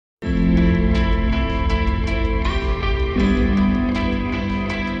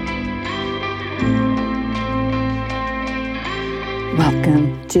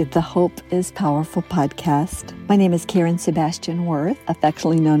to the Hope is Powerful podcast. My name is Karen Sebastian Worth,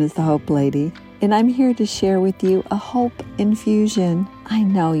 affectionately known as the Hope Lady, and I'm here to share with you a hope infusion. I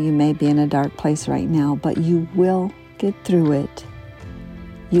know you may be in a dark place right now, but you will get through it.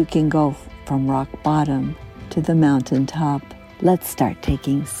 You can go from rock bottom to the mountaintop. Let's start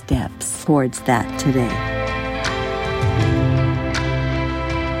taking steps towards that today.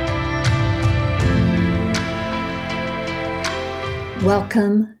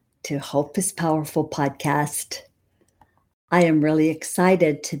 Welcome to Hope is Powerful podcast. I am really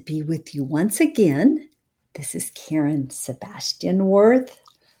excited to be with you once again. This is Karen Sebastian Worth,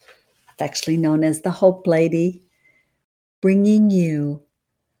 affectionately known as the Hope Lady, bringing you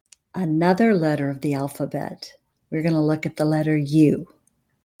another letter of the alphabet. We're going to look at the letter U.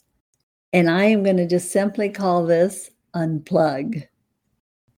 And I am going to just simply call this Unplug.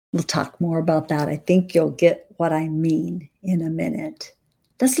 We'll talk more about that. I think you'll get what I mean in a minute.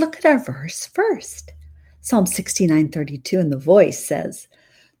 Let's look at our verse first. Psalm 69:32 in the Voice says,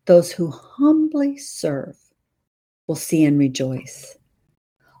 "Those who humbly serve will see and rejoice.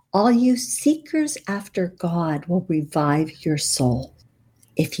 All you seekers after God will revive your soul."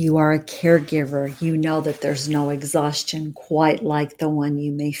 If you are a caregiver, you know that there's no exhaustion quite like the one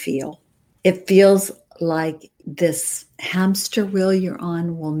you may feel. It feels like this hamster wheel you're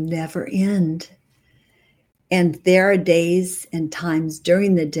on will never end. And there are days and times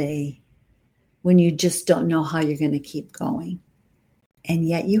during the day when you just don't know how you're going to keep going. And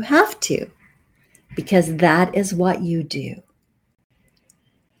yet you have to, because that is what you do.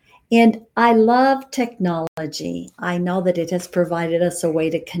 And I love technology. I know that it has provided us a way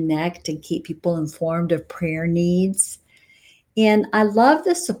to connect and keep people informed of prayer needs. And I love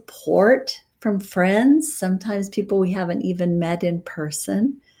the support from friends, sometimes people we haven't even met in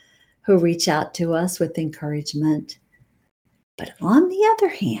person, who reach out to us with encouragement. But on the other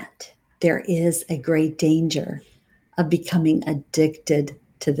hand, there is a great danger of becoming addicted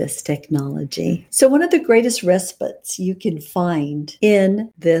to this technology. So one of the greatest respites you can find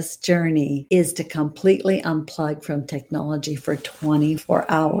in this journey is to completely unplug from technology for 24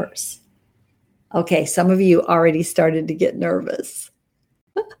 hours. Okay, some of you already started to get nervous.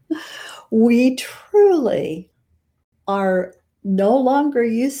 We truly are no longer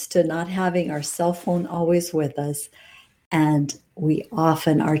used to not having our cell phone always with us, and we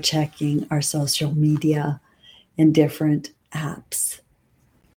often are checking our social media and different apps.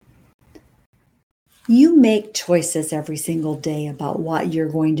 You make choices every single day about what you're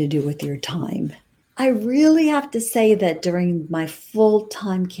going to do with your time. I really have to say that during my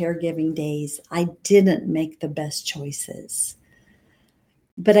full-time caregiving days, I didn't make the best choices.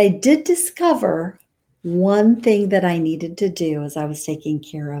 But I did discover one thing that I needed to do as I was taking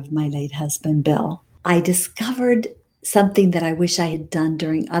care of my late husband, Bill. I discovered something that I wish I had done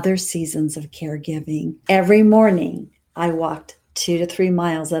during other seasons of caregiving. Every morning, I walked 2 to 3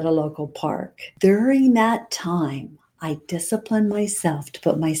 miles at a local park. During that time, I disciplined myself to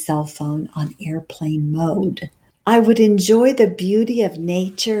put my cell phone on airplane mode. I would enjoy the beauty of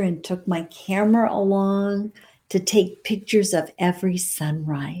nature and took my camera along to take pictures of every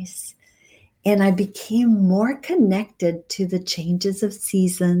sunrise. And I became more connected to the changes of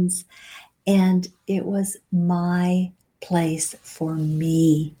seasons, and it was my place for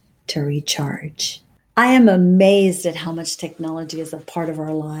me to recharge. I am amazed at how much technology is a part of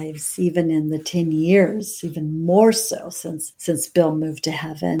our lives, even in the 10 years, even more so since Bill moved to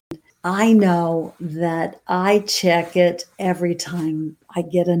heaven. I know that I check it every time I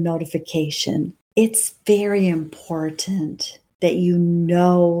get a notification. It's very important that you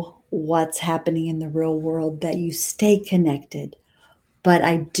know what's happening in the real world, that you stay connected. But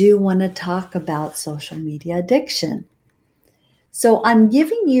I do want to talk about social media addiction. So I'm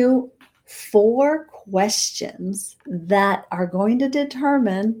giving you 4 questions that are going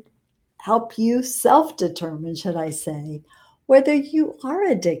to help you self-determine, should I say, whether you are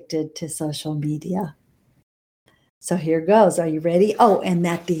addicted to social media. So here goes. Are you ready? Oh, and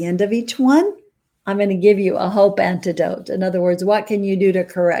at the end of each one, I'm going to give you a hope antidote. In other words, what can you do to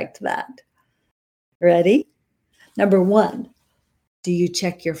correct that? Ready? Number 1, do you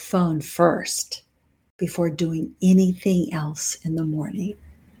check your phone first before doing anything else in the morning?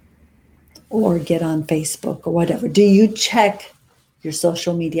 Or get on Facebook or whatever. Do you check your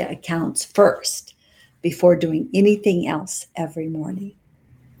social media accounts first before doing anything else every morning?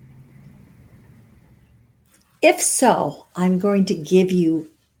 If so, I'm going to give you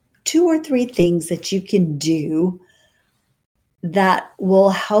 2 or 3 things that you can do that will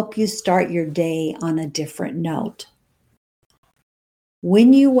help you start your day on a different note.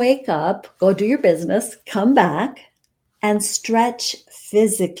 When you wake up, go do your business, come back, and stretch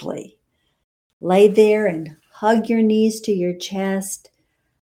physically. Lay there and hug your knees to your chest.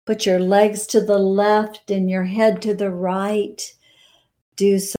 Put your legs to the left and your head to the right.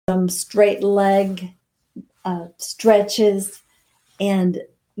 Do some straight leg stretches and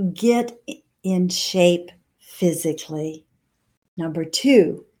get in shape physically. Number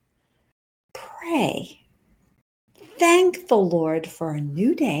 2, pray. Thank the Lord for a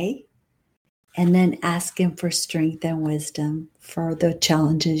new day, and then ask Him for strength and wisdom for the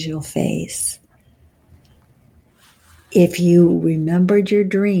challenges you'll face. If you remembered your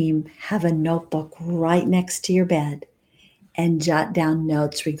dream, have a notebook right next to your bed and jot down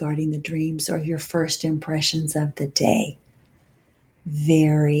notes regarding the dreams or your first impressions of the day.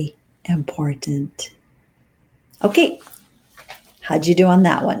 Very important. Okay, how'd you do on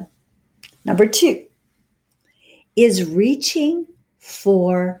that one? Number 2, is reaching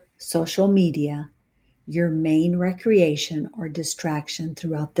for social media your main recreation or distraction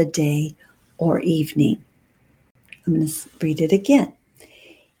throughout the day or evening? I'm going to read it again.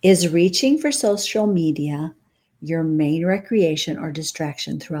 Is reaching for social media your main recreation or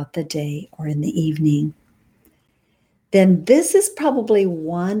distraction throughout the day or in the evening? Then this is probably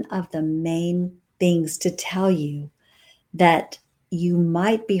one of the main things to tell you that you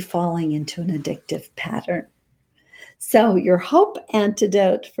might be falling into an addictive pattern. So your hope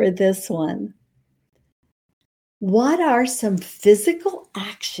antidote for this one: what are some physical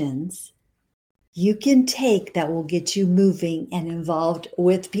actions you can take that will get you moving and involved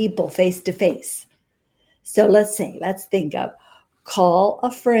with people face to face? So let's think of call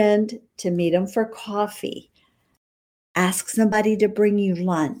a friend to meet them for coffee, ask somebody to bring you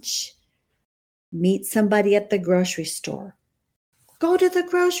lunch, meet somebody at the grocery store, go to the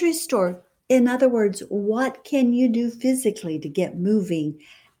grocery store. In other words, what can you do physically to get moving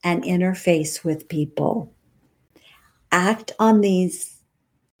and interface with people? Act on these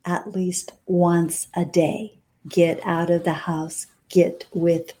at least once a day. Get out of the house, get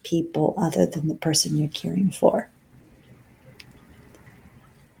with people other than the person you're caring for.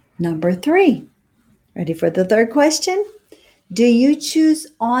 Number 3, ready for the third question? Do you choose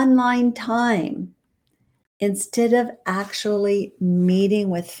online time instead of actually meeting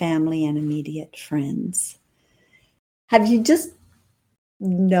with family and immediate friends? Have you just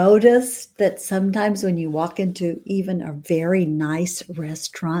noticed that sometimes when you walk into even a very nice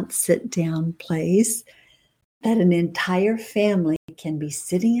restaurant, sit-down place, that an entire family can be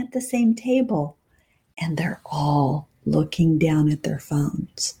sitting at the same table and they're all looking down at their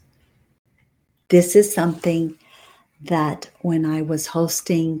phones? This is something that when I was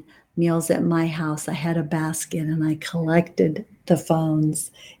hosting meals at my house, I had a basket and I collected the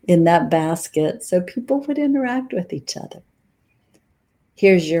phones in that basket so people would interact with each other.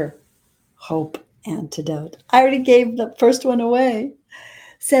 Here's your hope antidote. I already gave the first one away.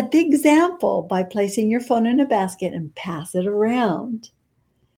 Set the example by placing your phone in a basket and pass it around.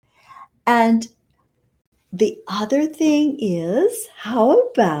 And the other thing is, how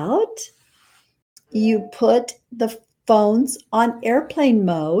about you put the phones on airplane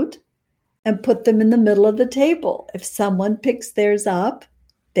mode and put them in the middle of the table? If someone picks theirs up,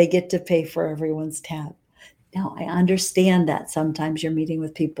 they get to pay for everyone's tab. Now, I understand that sometimes you're meeting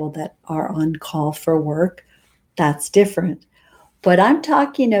with people that are on call for work. That's different. But I'm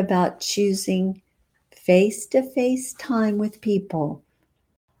talking about choosing face-to-face time with people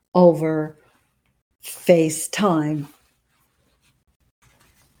over FaceTime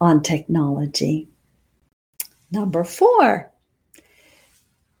on technology. Number 4,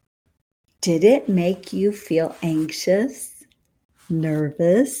 did it make you feel anxious,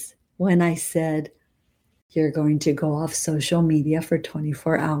 nervous when I said you're going to go off social media for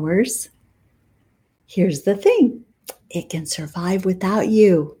 24 hours? Here's the thing. It can survive without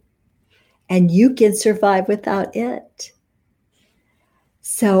you, and you can survive without it.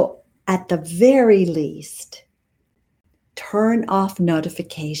 So at the very least, turn off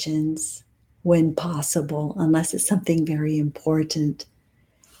notifications when possible, unless it's something very important.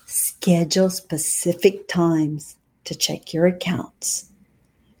 Schedule specific times to check your accounts,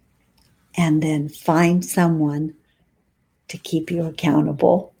 and then find someone to keep you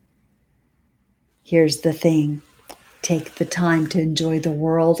accountable. Here's the thing. Take the time to enjoy the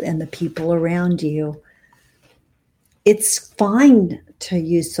world and the people around you. It's fine to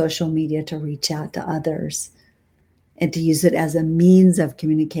use social media to reach out to others and to use it as a means of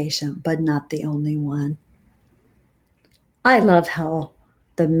communication, but not the only one. I love how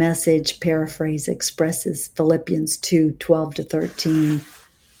the Message paraphrase expresses Philippians 2:12-13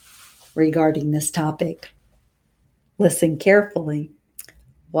 regarding this topic. Listen carefully.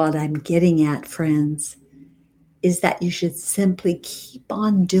 What I'm getting at, friends, is that you should simply keep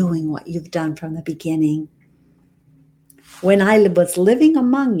on doing what you've done from the beginning. When I was living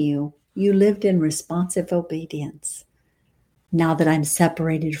among you, you lived in responsive obedience. Now that I'm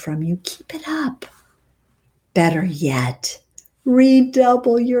separated from you, keep it up. Better yet,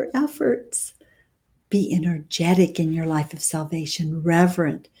 redouble your efforts. Be energetic in your life of salvation,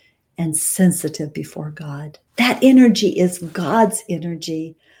 reverent and sensitive before God. That energy is God's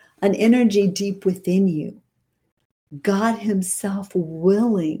energy, an energy deep within you. God Himself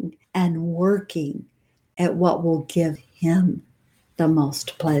willing and working at what will give Him the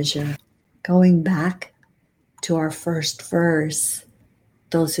most pleasure. Going back to our first verse,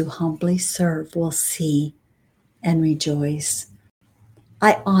 those who humbly serve will see and rejoice.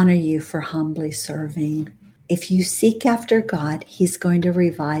 I honor you for humbly serving. If you seek after God, He's going to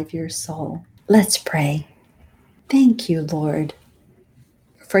revive your soul. Let's pray. Thank you, Lord,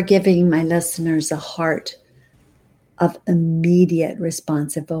 for giving my listeners a heart of immediate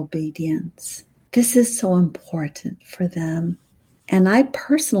responsive obedience. This is so important for them. And I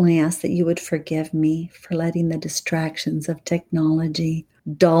personally ask that you would forgive me for letting the distractions of technology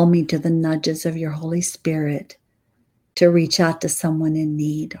dull me to the nudges of your Holy Spirit to reach out to someone in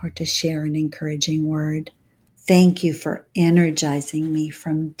need or to share an encouraging word. Thank you for energizing me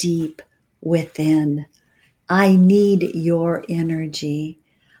from deep within. I need your energy.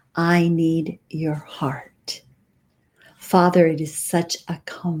 I need your heart. Father, it is such a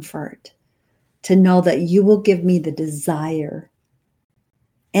comfort to know that you will give me the desire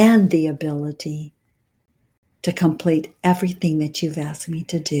and the ability to complete everything that you've asked me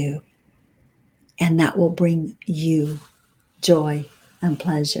to do. And that will bring you joy and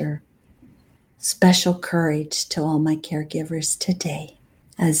pleasure. Special courage to all my caregivers today,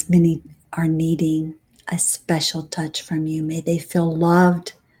 as many are needing a special touch from you. May they feel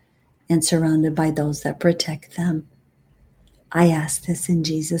loved and surrounded by those that protect them. I ask this in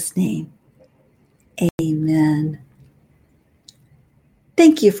Jesus' name. Amen.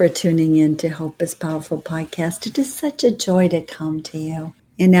 Thank you for tuning in to Hope is Powerful podcast. It is such a joy to come to you.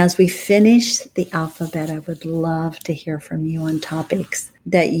 And as we finish the alphabet, I would love to hear from you on topics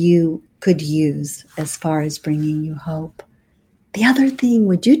that you could use as far as bringing you hope. The other thing,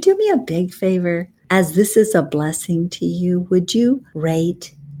 would you do me a big favor? As this is a blessing to you, would you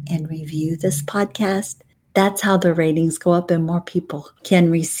rate and review this podcast? That's how the ratings go up and more people can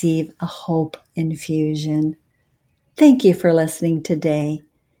receive a hope infusion. Thank you for listening today,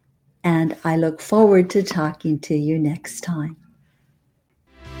 and I look forward to talking to you next time.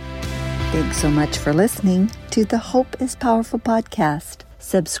 Thanks so much for listening to the Hope is Powerful podcast.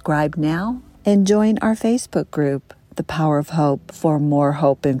 Subscribe now and join our Facebook group, The Power of Hope, for more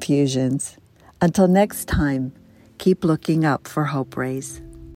hope infusions. Until next time, keep looking up for Hope Rays.